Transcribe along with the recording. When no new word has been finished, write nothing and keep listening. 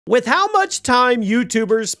With how much time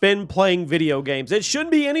YouTubers spend playing video games, it shouldn't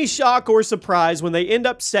be any shock or surprise when they end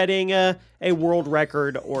up setting a world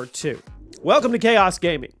record or two. Welcome to Chaos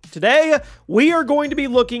Gaming. Today, we are going to be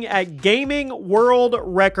looking at gaming world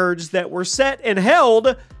records that were set and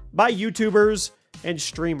held by YouTubers and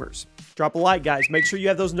streamers. Drop a like, guys. Make sure you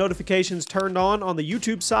have those notifications turned on the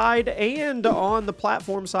YouTube side and on the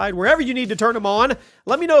platform side, wherever you need to turn them on.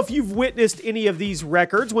 Let me know if you've witnessed any of these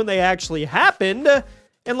records when they actually happened.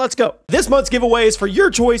 And let's go. This month's giveaway is for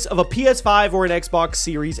your choice of a PS5 or an Xbox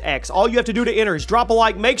Series X. All you have to do to enter is drop a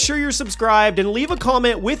like, make sure you're subscribed, and leave a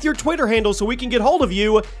comment with your Twitter handle so we can get hold of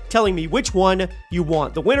you telling me which one you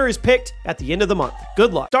want. The winner is picked at the end of the month.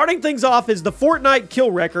 Good luck. Starting things off is the Fortnite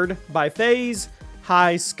kill record by FaZe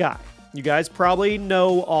High Sky. You guys probably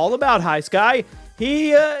know all about High Sky.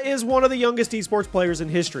 He is one of the youngest esports players in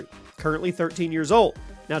history, currently 13 years old.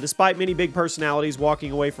 Now, despite many big personalities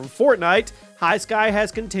walking away from Fortnite, High Sky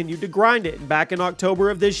has continued to grind it. And back in October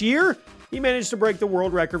of this year, he managed to break the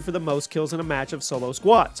world record for the most kills in a match of solo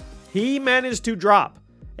squads. He managed to drop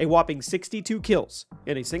a whopping 62 kills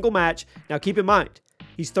in a single match. Now, keep in mind,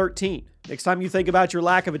 he's 13. Next time you think about your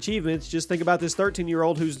lack of achievements, just think about this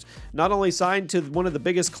 13-year-old who's not only signed to one of the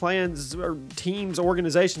biggest clans or teams,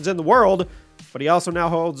 organizations in the world, but he also now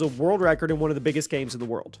holds a world record in one of the biggest games in the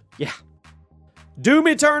world. Yeah. Doom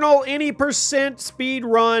Eternal any percent speed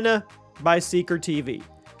run by Seeker TV.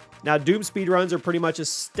 Now, Doom speedruns are pretty much a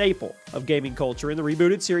staple of gaming culture, and the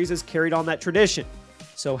rebooted series has carried on that tradition.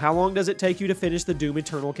 So how long does it take you to finish the Doom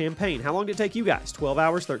Eternal campaign? How long did it take you guys? 12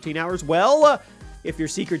 hours, 13 hours? Well, if you're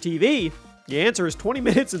Seeker TV, the answer is 20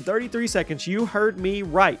 minutes and 33 seconds. You heard me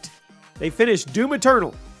right. They finished Doom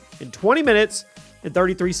Eternal in 20 minutes and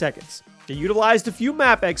 33 seconds. They utilized a few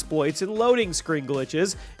map exploits and loading screen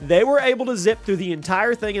glitches. They were able to zip through the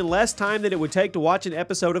entire thing in less time than it would take to watch an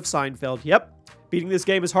episode of Seinfeld. Yep, beating this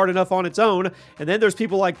game is hard enough on its own, and then there's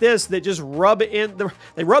people like this that just rub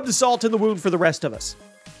the salt in the wound for the rest of us.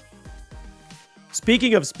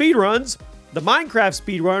 Speaking of speedruns, the Minecraft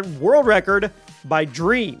speedrun world record by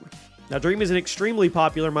Dream. Now, Dream is an extremely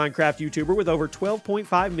popular Minecraft YouTuber with over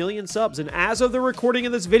 12.5 million subs, and as of the recording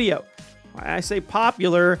of this video, when I say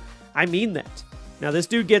popular, I mean that. Now, this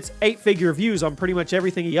dude gets 8-figure views on pretty much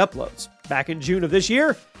everything he uploads. Back in June of this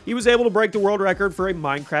year, he was able to break the world record for a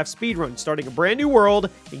Minecraft speedrun, starting a brand new world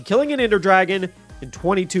and killing an Ender Dragon in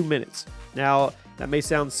 22 minutes. Now, that may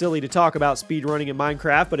sound silly to talk about speedrunning in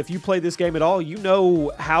Minecraft, but if you play this game at all, you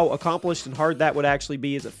know how accomplished and hard that would actually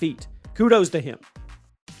be as a feat. Kudos to him.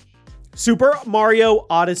 Super Mario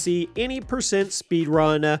Odyssey any percent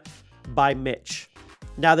speedrun by Mitch.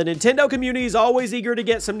 Now, the Nintendo community is always eager to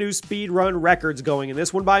get some new speedrun records going, and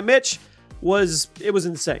this one by Mitch was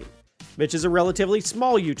insane. Mitch is a relatively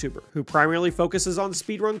small YouTuber who primarily focuses on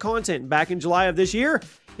speedrun content. Back in July of this year,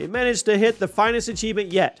 he managed to hit the finest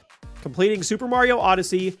achievement yet, completing Super Mario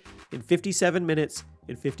Odyssey in 57 minutes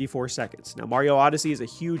and 54 seconds. Now, Mario Odyssey is a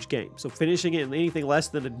huge game, so finishing it in anything less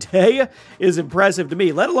than a day is impressive to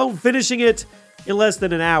me, let alone finishing it in less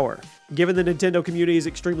than an hour. Given the Nintendo community is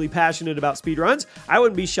extremely passionate about speedruns, I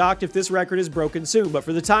wouldn't be shocked if this record is broken soon, but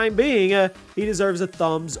for the time being, he deserves a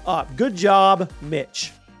thumbs up. Good job,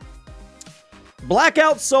 Mitch.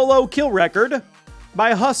 Blackout solo kill record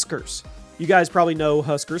by Huskers. You guys probably know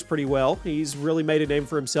Huskers pretty well. He's really made a name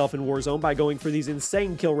for himself in Warzone by going for these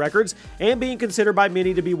insane kill records and being considered by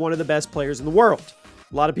many to be one of the best players in the world.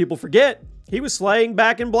 A lot of people forget he was slaying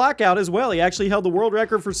back in Blackout as well. He actually held the world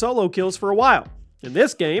record for solo kills for a while. In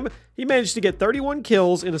this game, he managed to get 31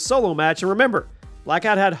 kills in a solo match, and remember,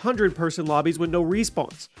 Blackout had 100-person lobbies with no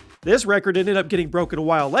respawns. This record ended up getting broken a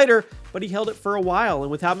while later, but he held it for a while,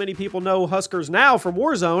 and with how many people know Huskers now from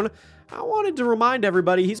Warzone, I wanted to remind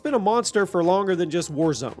everybody he's been a monster for longer than just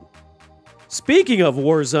Warzone. Speaking of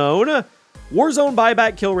Warzone, Warzone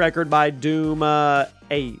buyback kill record by Doom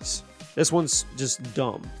A's. This one's just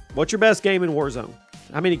dumb. What's your best game in Warzone?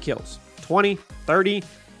 How many kills? 20? 30?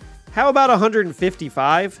 How about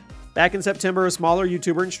 155? Back in September, a smaller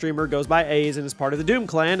YouTuber and streamer goes by A's and is part of the Doom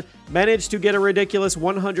clan, managed to get a ridiculous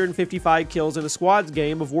 155 kills in a squads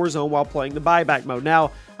game of Warzone while playing the buyback mode.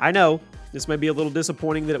 Now, I know this may be a little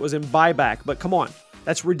disappointing that it was in buyback, but come on,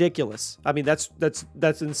 that's ridiculous. I mean,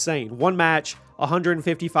 that's insane. One match,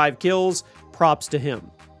 155 kills, props to him.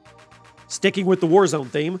 Sticking with the Warzone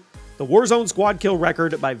theme, the Warzone squad kill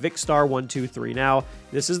record by Vicstar123. Now,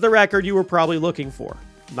 this is the record you were probably looking for.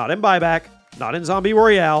 Not in buyback, not in Zombie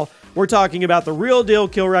Royale. We're talking about the real deal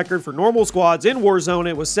kill record for normal squads in Warzone.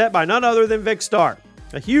 It was set by none other than Vicstar,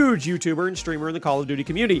 a huge YouTuber and streamer in the Call of Duty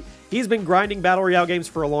community. He's been grinding Battle Royale games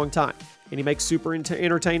for a long time, and he makes super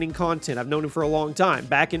entertaining content. I've known him for a long time.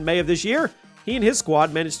 Back in May of this year, He and his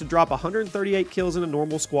squad managed to drop 138 kills in a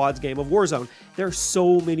normal squad's game of Warzone. There are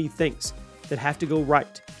so many things that have to go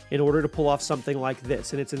right in order to pull off something like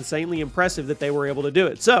this, and it's insanely impressive that they were able to do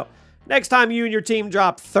it. So, next time you and your team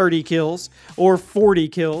drop 30 kills or 40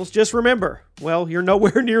 kills, just remember, well, you're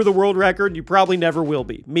nowhere near the world record, and you probably never will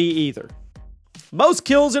be. Me either. Most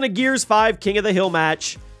kills in a Gears 5 King of the Hill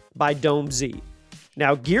match by Dome Z.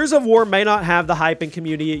 Now, Gears of War may not have the hype and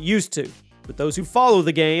community it used to, but those who follow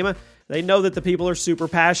the game, they know that the people are super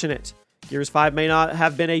passionate. Gears 5 may not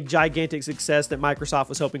have been a gigantic success that Microsoft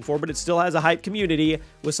was hoping for, but it still has a hype community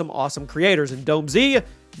with some awesome creators, and Dome Z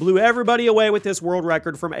blew everybody away with this world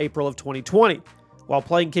record from April of 2020. While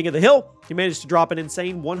playing King of the Hill, he managed to drop an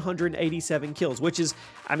insane 187 kills, which is,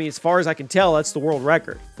 I mean, as far as I can tell, that's the world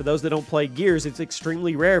record. For those that don't play Gears, it's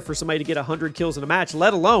extremely rare for somebody to get 100 kills in a match,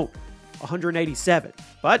 let alone 187.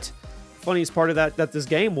 But the funniest part of that this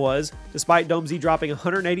game was, despite Dome Z dropping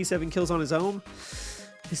 187 kills on his own,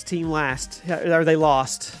 his team lost.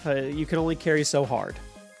 You can only carry so hard.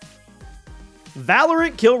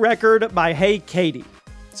 Valorant kill record by Hey Katie.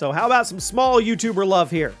 So how about some small YouTuber love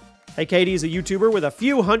here? Hey Katie is a YouTuber with a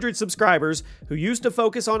few hundred subscribers who used to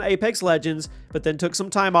focus on Apex Legends, but then took some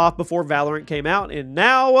time off before Valorant came out, and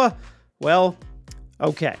now, well,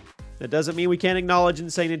 okay. That doesn't mean we can't acknowledge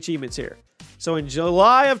insane achievements here. So in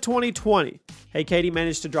July of 2020, Hey Katie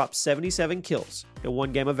managed to drop 77 kills in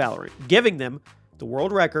one game of Valorant, giving them the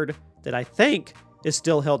world record that I think is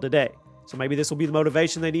still held today. So maybe this will be the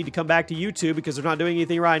motivation they need to come back to YouTube, because they're not doing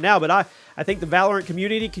anything right now. But I think the Valorant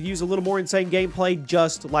community could use a little more insane gameplay,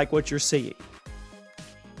 just like what you're seeing.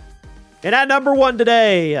 And at number 1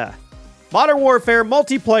 today, Modern Warfare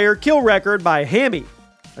multiplayer kill record by Hammy.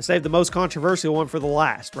 I saved the most controversial one for the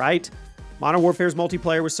last, right? Modern Warfare's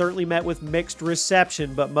multiplayer was certainly met with mixed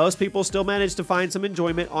reception, but most people still managed to find some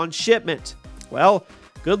enjoyment on shipment. Well,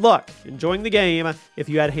 good luck enjoying the game if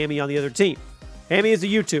you had Hammy on the other team. Hammy is a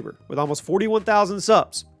YouTuber with almost 41,000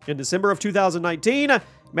 subs. In December of 2019,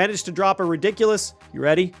 managed to drop a ridiculous, you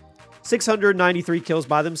ready? 693 kills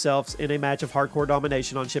by themselves in a match of hardcore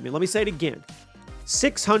domination on shipment. Let me say it again.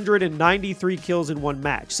 693 kills in one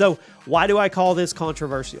match. So why do I call this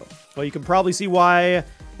controversial? Well, you can probably see why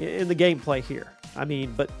in the gameplay here. I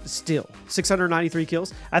mean, but still, 693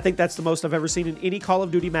 kills. I think that's the most I've ever seen in any Call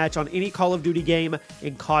of Duty match on any Call of Duty game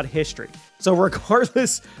in COD history. So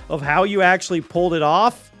regardless of how you actually pulled it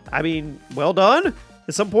off, I mean, well done.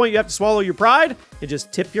 At some point, you have to swallow your pride and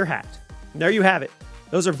just tip your hat. And there you have it.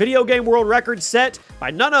 Those are video game world records set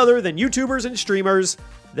by none other than YouTubers and streamers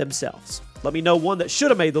themselves. Let me know one that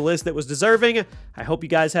should have made the list that was deserving. I hope you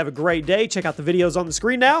guys have a great day. Check out the videos on the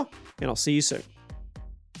screen now, and I'll see you soon.